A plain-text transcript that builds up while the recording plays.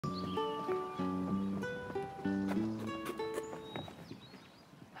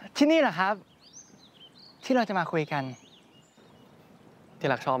ที่นี่แหละครับที่เราจะมาคุยกันที่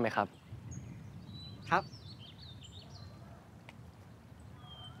รักชอบไหมครับครับ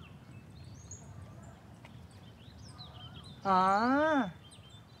อ๋อ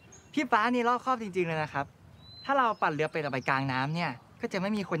พี่ฟ้านี่รอบคอบจริงๆเลยนะครับถ้าเราปั่นเรือไปต่อไปกลางน้ำเนี่ยก็จะไ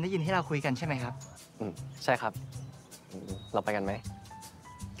ม่มีคนได้ยินที่เราคุยกันใช่ไหมครับใช่ครับเราไปกันไหม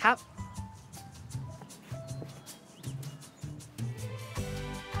ครับ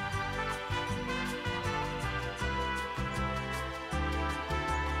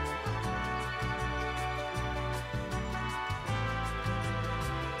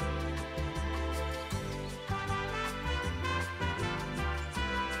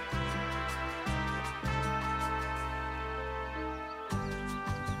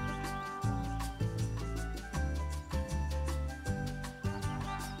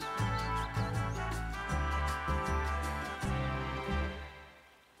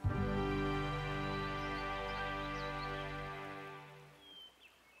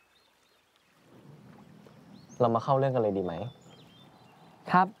เรามาเข้าเรื่องกันเลยดีไหม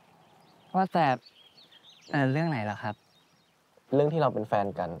ครับว่าแต่เรื่องไหนล่ะครับเรื่องที่เราเป็นแฟน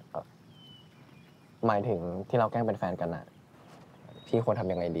กันหมายถึงที่เราแกล้งเป็นแฟนกันน่ะพี่ควรท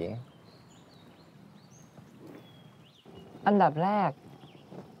ำยังไงดีอันดับแรก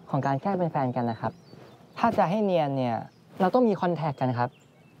ของการแกล้งเป็นแฟนกันนะครับถ้าจะให้เนียนเนี่ยเราต้องมีคอนแทคกันครับ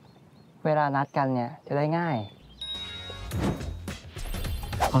เวลานัดกันเนี่ยจะได้ง่าย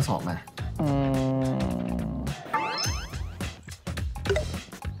ข้อสอบมา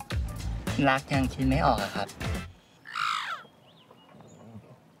รักยังคิดไม่ออกอะครับ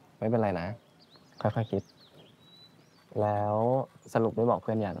ไม่เป็นไรนะค่อยๆคิดแล้วสรุปได้บอกเ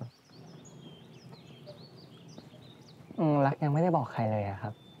พื่อนยังรักยังไม่ได้บอกใครเลยอะค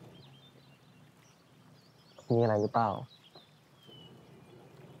รับมีอะไรหรือเปล่า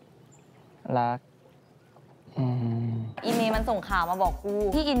รักอีเมย์มันส่งข่าวมาบอกกู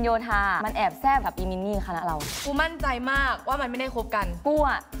ที่อินโยธามันแอบแซบกับอีมินนี่คณะเรากูมั่นใจมากว่ามันไม่ได้คบกันกู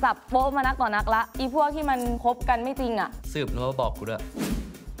อะสับโป๊ะมานักต่อนักละอีพวกที่มันคบกันไม่จริงอะสืบแล้วมาบอกกูด้วย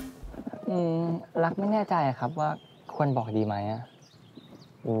รักไม่แน่ใจครับว่าควรบอกดีไหมอะ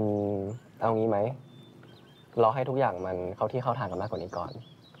เอางี้ไหมรอให้ทุกอย่างมันเข้าที่เข้าทางกันมากกว่านี้ก่อน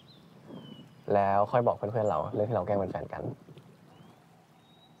แล้วค่อยบอกเพื่อนๆเราเรื่องที่เราแกล้งเป็นแฟนกัน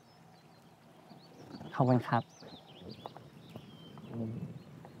ขอบคุณครับ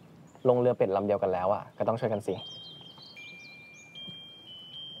ลงเรือเป็ดลำเดียวกันแล้วอ่ะก็ต้องช่วยกันสิ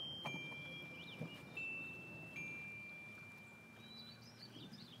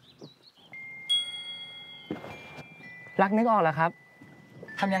รักนึกออกแล้วครับ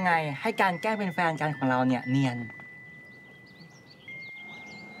ทำยังไงให้การแกล้งเป็นแฟนกันของเราเนี่ยเนียน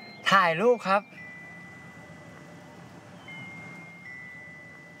ถ่ายรูปครับ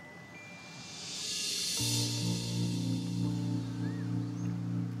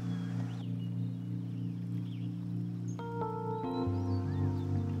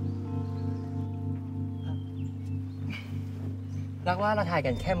รักว่าเราถ่าย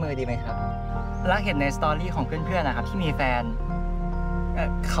กันแค่มือดีไหมครับรักเห็นในสตอรี่ของเพื่อนๆนะครับที่มีแฟน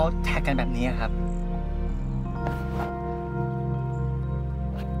เขาแท็กกันแบบนี้ครับ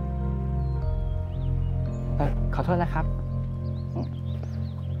ขอโทษนะครับ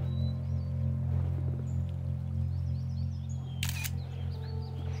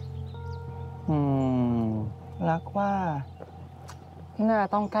รักว่าน่า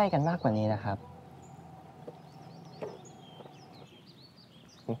ต้องใกล้กันมากกว่านี้นะครับ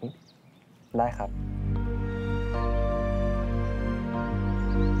ได้ครับ